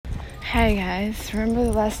Hey guys, remember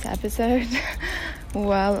the last episode?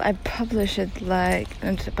 Well, I published it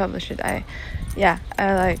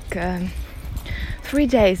 3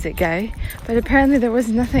 days ago, but apparently there was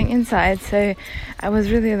nothing inside, so I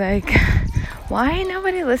was really like, why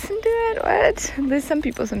nobody listened to it? What? At least some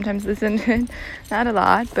people sometimes listen to it, not a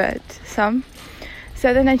lot, but some.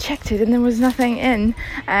 So then I checked it and there was nothing in,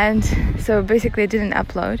 and so basically I didn't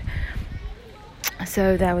upload.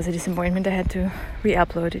 So that was a disappointment. I had to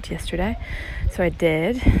re-upload it yesterday. So I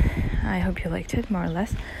did. I hope you liked it, more or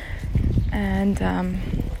less. And, I've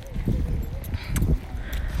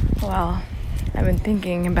been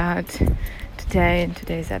thinking about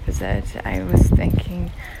today's episode. I was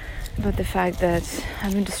thinking about the fact that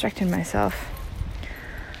I've been distracting myself.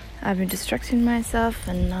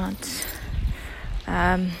 And not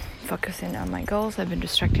focusing on my goals. I've been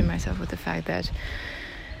distracting myself with the fact that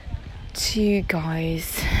 2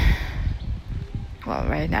 guys,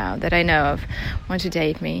 right now that I know of, want to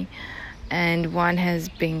date me, and one has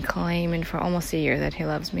been claiming for almost a year that he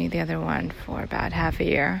loves me, the other one for about half a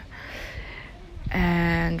year.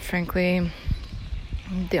 And frankly,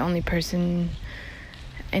 the only person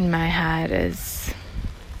in my head is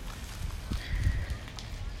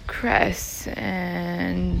Chris,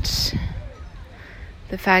 and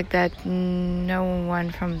the fact that no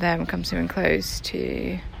one from them comes even close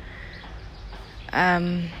to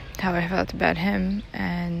how I felt about him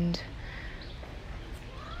and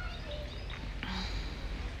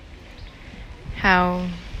how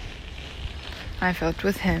I felt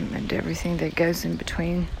with him and everything that goes in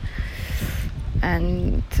between.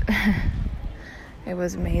 And it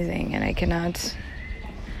was amazing, and I cannot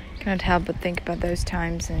help but think about those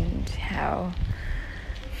times and how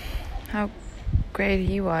great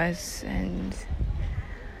he was, and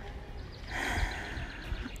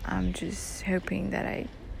I'm just hoping that I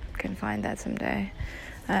can find that someday.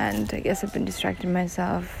 And I guess I've been distracting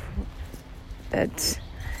myself that,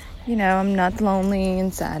 I'm not lonely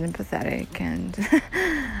and sad and pathetic, and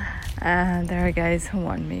there are guys who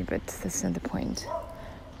want me, but that's not the point.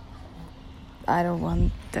 I don't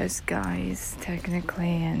want those guys,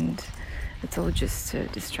 technically, and it's all just a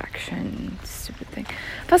distraction, stupid thing.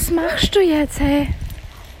 Was machst du jetzt, hey?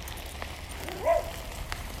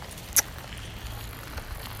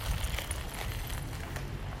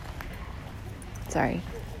 Sorry.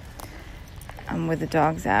 I'm with the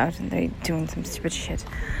dogs out and they're doing some stupid shit.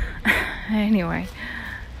 Anyway,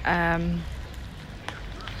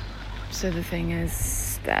 so the thing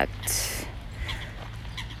is that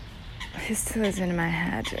he still is in my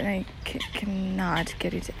head, and I cannot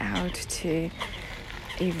get it out to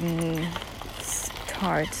even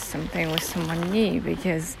start something with someone new,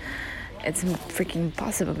 because it's freaking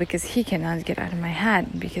impossible, because he cannot get out of my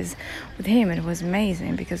head, because with him it was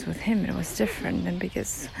amazing, because with him it was different, and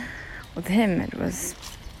because with him it was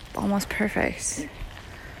almost perfect,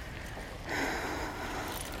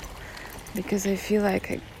 because I feel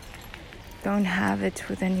like I don't have it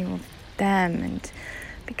with any of them, and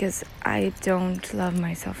because I don't love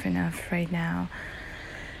myself enough right now,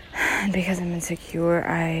 and because I'm insecure,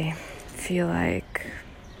 I feel like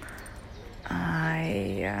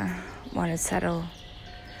I want to settle.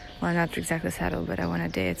 Well, not exactly settle, but I want to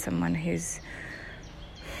date someone who's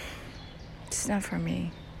just not for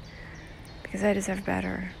me, because I deserve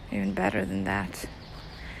better, even better than that.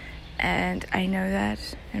 And I know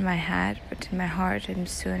that in my head, but in my heart I'm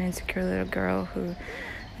still an insecure little girl who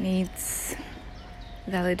needs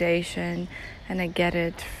validation, and I get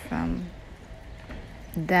it from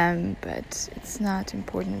them, but it's not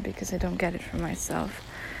important because I don't get it from myself.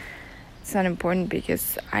 It's not important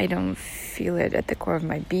because I don't feel it at the core of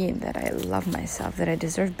my being that I love myself, that I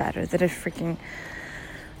deserve better, that I freaking,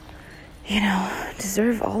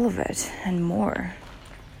 deserve all of it and more.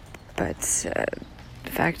 But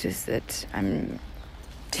the fact is that I'm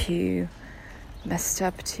too messed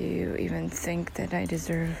up to even think that I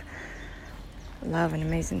deserve love and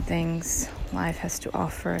amazing things life has to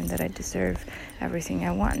offer, and that I deserve everything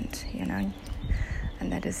I want,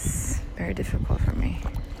 and that is very difficult for me,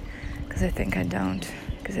 because I think I don't,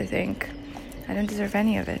 because I think I don't deserve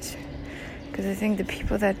any of it, because I think the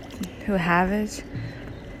people who have it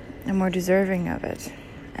are more deserving of it,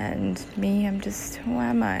 and me, who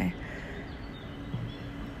am I?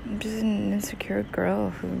 I'm just an insecure girl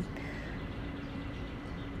who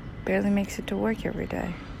barely makes it to work every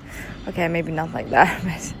day. Okay, maybe not like that,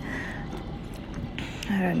 but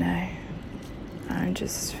I don't know. I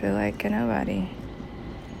just feel like a nobody.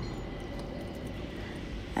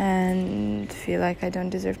 And feel like I don't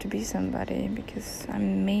deserve to be somebody, because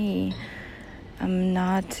I'm me. I'm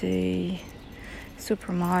not a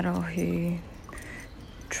supermodel who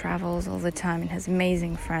travels all the time and has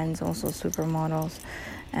amazing friends, also supermodels,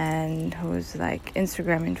 and who's like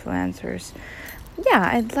Instagram influencers. Yeah,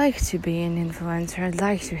 I'd like to be an influencer. I'd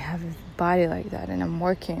like to have a body like that, and I'm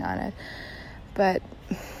working on it. But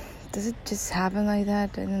does it just happen like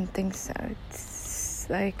that? I don't think so. It's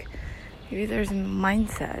like maybe there's a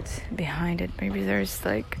mindset behind it. Maybe there's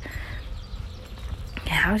like,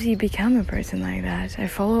 how do you become a person like that? I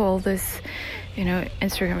follow all this,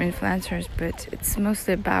 Instagram influencers, but it's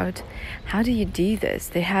mostly about how do you do this?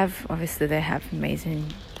 They have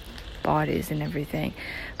amazing bodies and everything,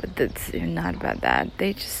 but that's not about that.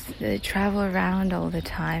 They travel around all the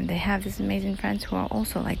time. They have these amazing friends who are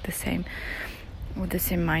also like the same, with the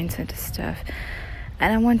same mindset and stuff.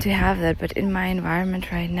 And I want to have that, but in my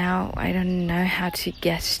environment right now, I don't know how to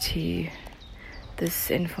get to this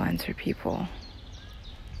influencer people.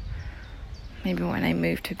 Maybe when I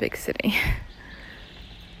move to a big city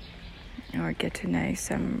or get to know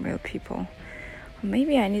some real people.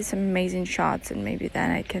 Maybe I need some amazing shots, and maybe then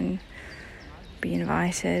I can be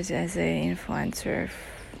invited as an influencer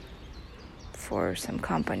for some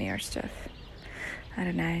company or stuff. I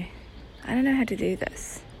don't know how to do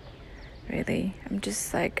this, really. I'm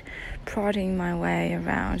just like prodding my way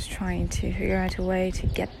around, trying to figure out a way to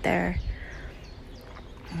get there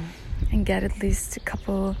and get at least a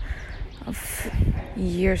couple of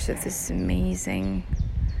years of this amazing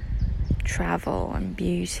travel and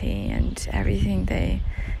beauty and everything they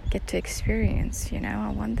get to experience. I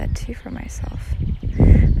want that too for myself.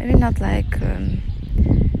 Maybe not like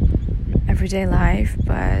everyday life,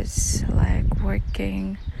 but like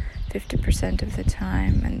working 50% of the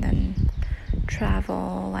time and then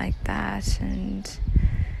travel like that and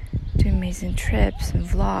do amazing trips and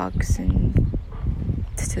vlogs and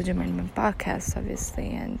still do my podcast,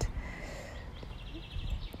 obviously, and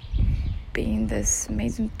being this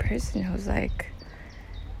amazing person who's like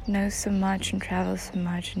knows so much and travels so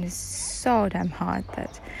much and is so damn hot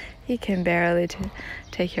that you can barely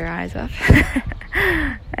take your eyes off.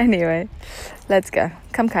 Anyway, let's go.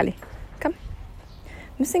 Komm, Kali. Komm.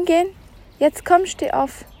 Müssen gehen. Jetzt komm, steh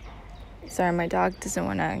auf. Sorry, my dog doesn't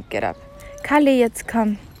want to get up. Kali, jetzt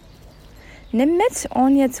komm. Nimm mit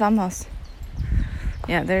und jetzt vamos.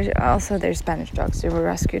 Yeah, there's Spanish dogs. They were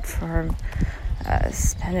rescued from a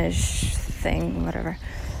Spanish thing, whatever.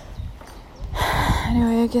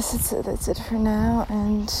 Anyway, I guess that's it for now,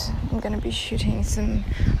 and I'm gonna be shooting some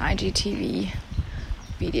IGTV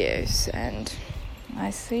videos, and I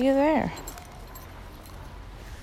see you there.